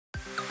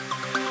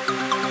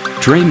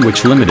Dream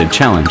Witch Limited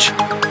Challenge.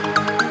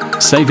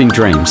 Saving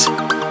Dreams.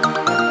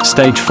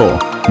 Stage 4.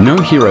 No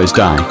Heroes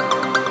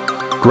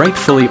Die. Great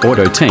Fully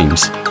Auto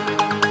Teams.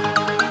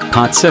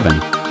 Part 7.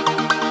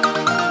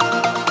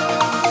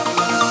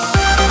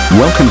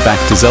 Welcome back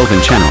to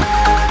Zelvin channel.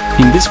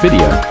 In this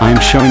video, I am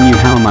showing you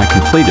how I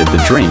completed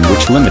the Dream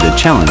Witch Limited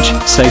Challenge,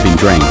 Saving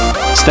Dream.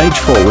 Stage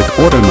 4 with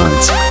Auto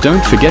Modes.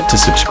 Don't forget to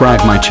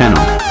subscribe my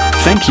channel.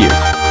 Thank you.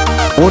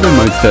 Auto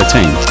Mode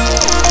 13.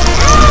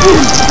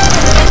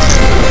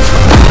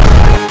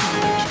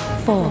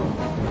 4.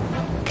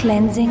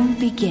 Cleansing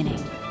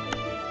beginning.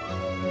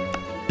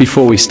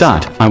 Before we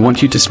start, I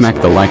want you to smack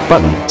the like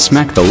button.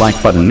 Smack the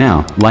like button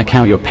now, like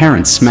how your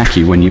parents smack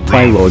you when you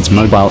play Lords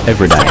Mobile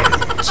every day.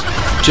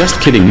 Just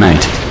kidding,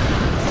 mate.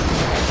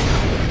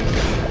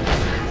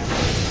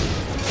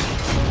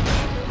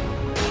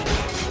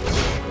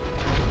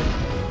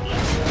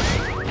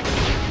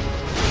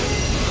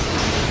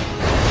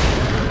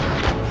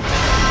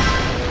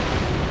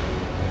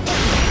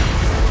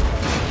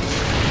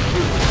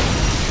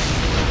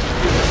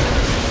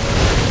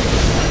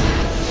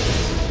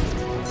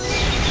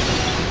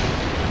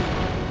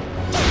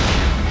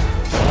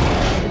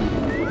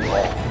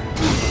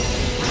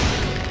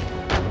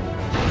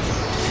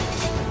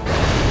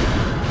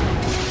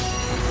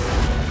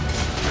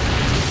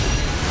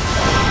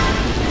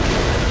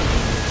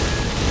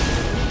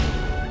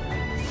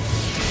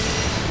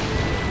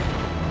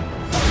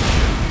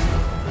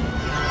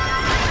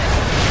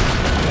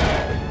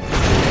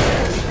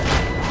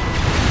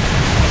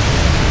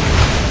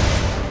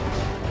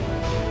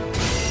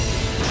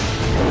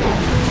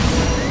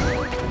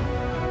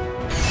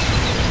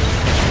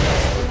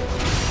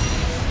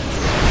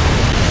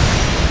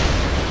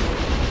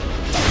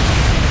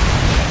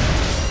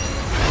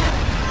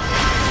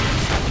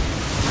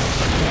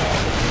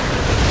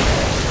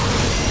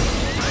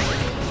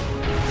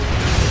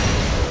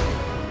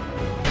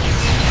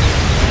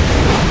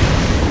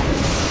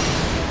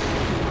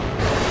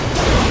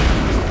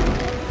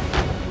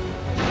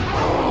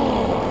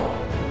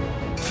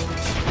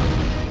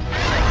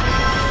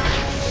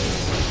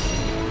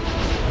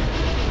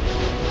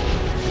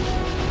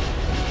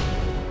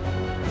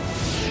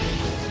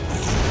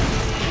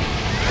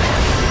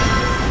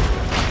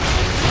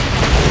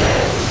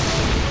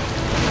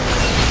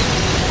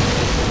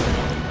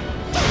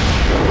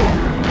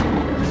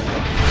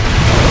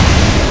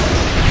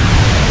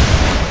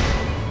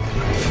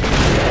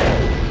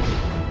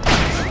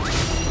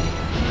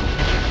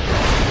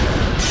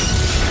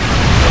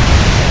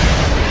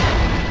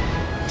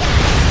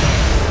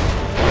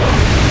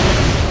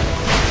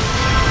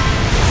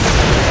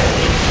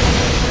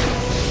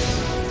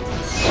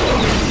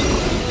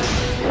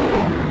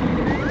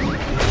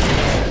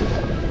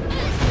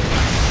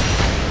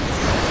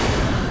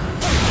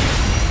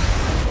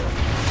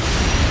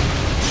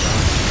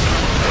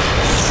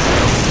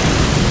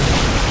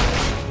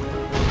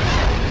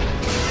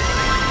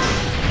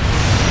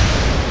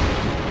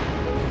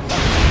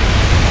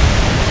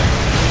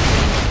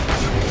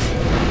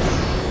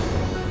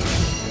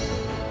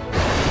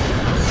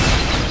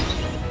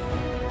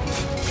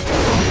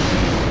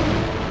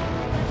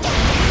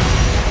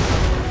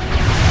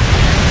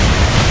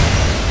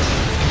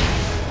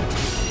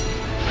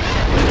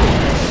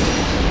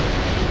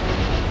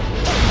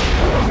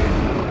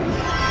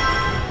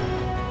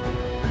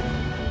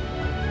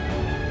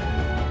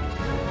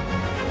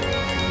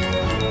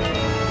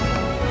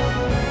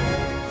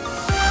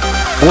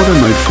 Auto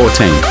Mode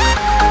 14.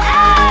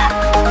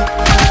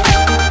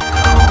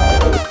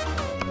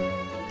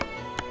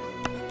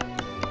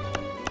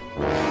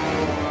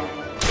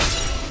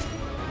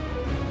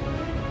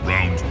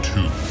 Round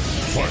 2.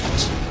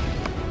 Fight!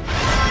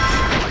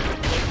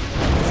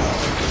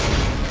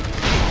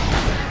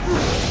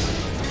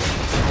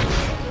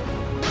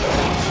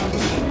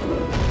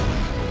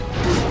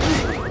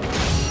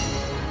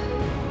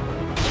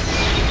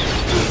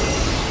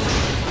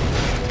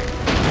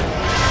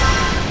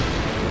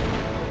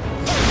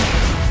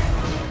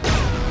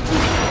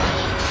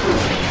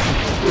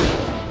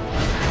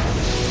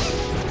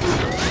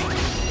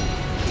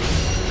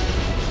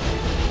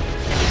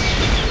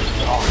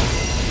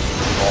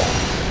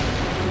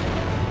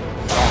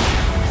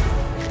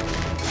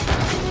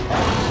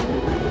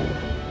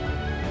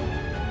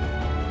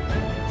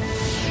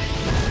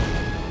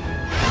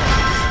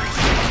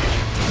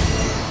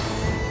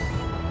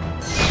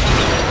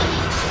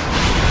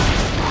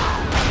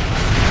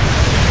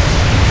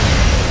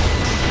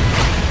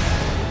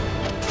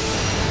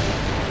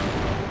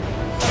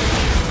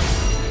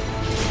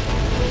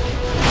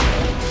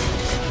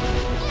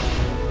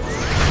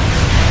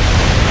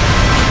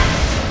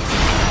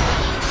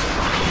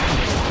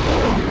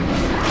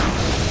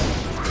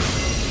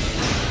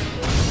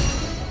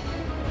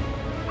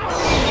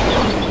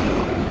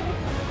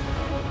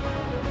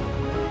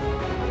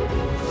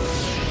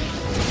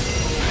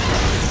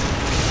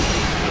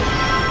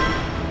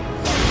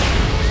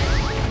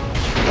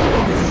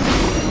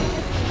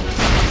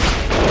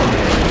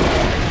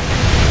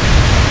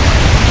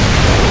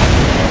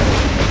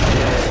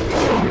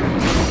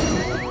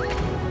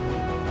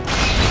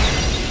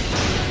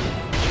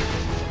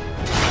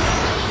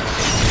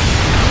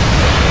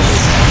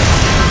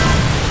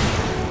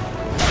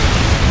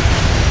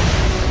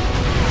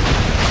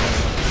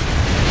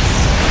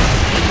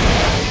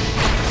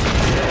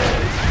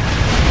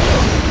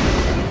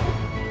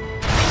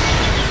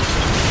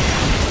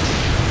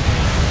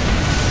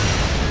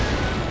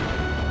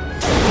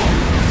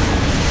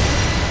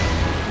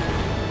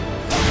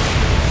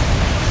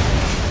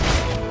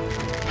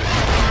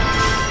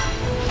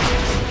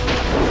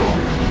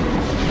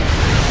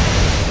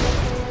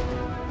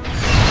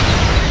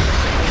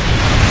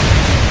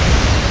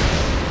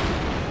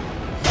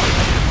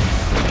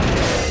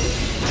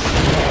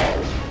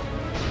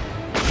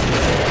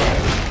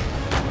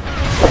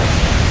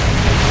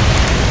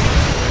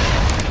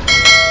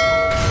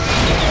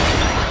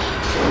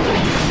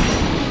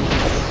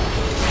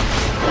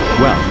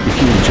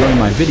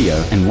 video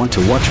and want to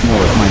watch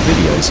more of my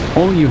videos,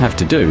 all you have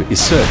to do is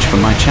search for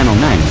my channel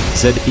name,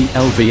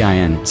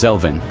 Zelvin,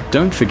 Zelvin.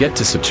 Don't forget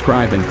to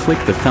subscribe and click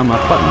the thumb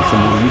up button for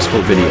more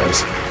useful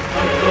videos.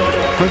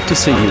 Hope to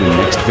see you in the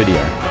next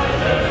video.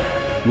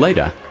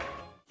 Later.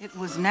 It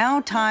was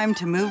now time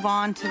to move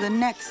on to the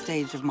next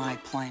stage of my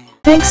plan.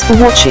 Thanks for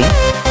watching.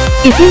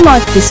 If you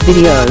like this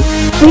video,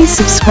 please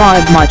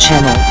subscribe my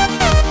channel.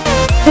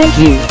 Thank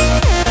you.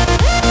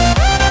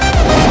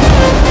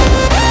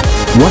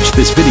 Watch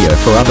this video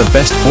for other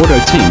best auto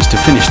teams to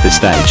finish this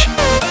stage.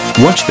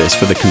 Watch this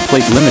for the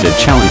complete limited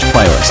challenge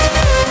playlist.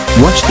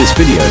 Watch this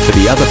video for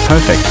the other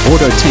perfect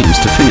auto teams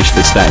to finish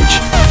this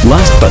stage.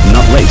 Last but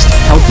not least,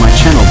 help my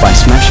channel by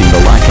smashing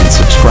the like and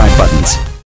subscribe buttons.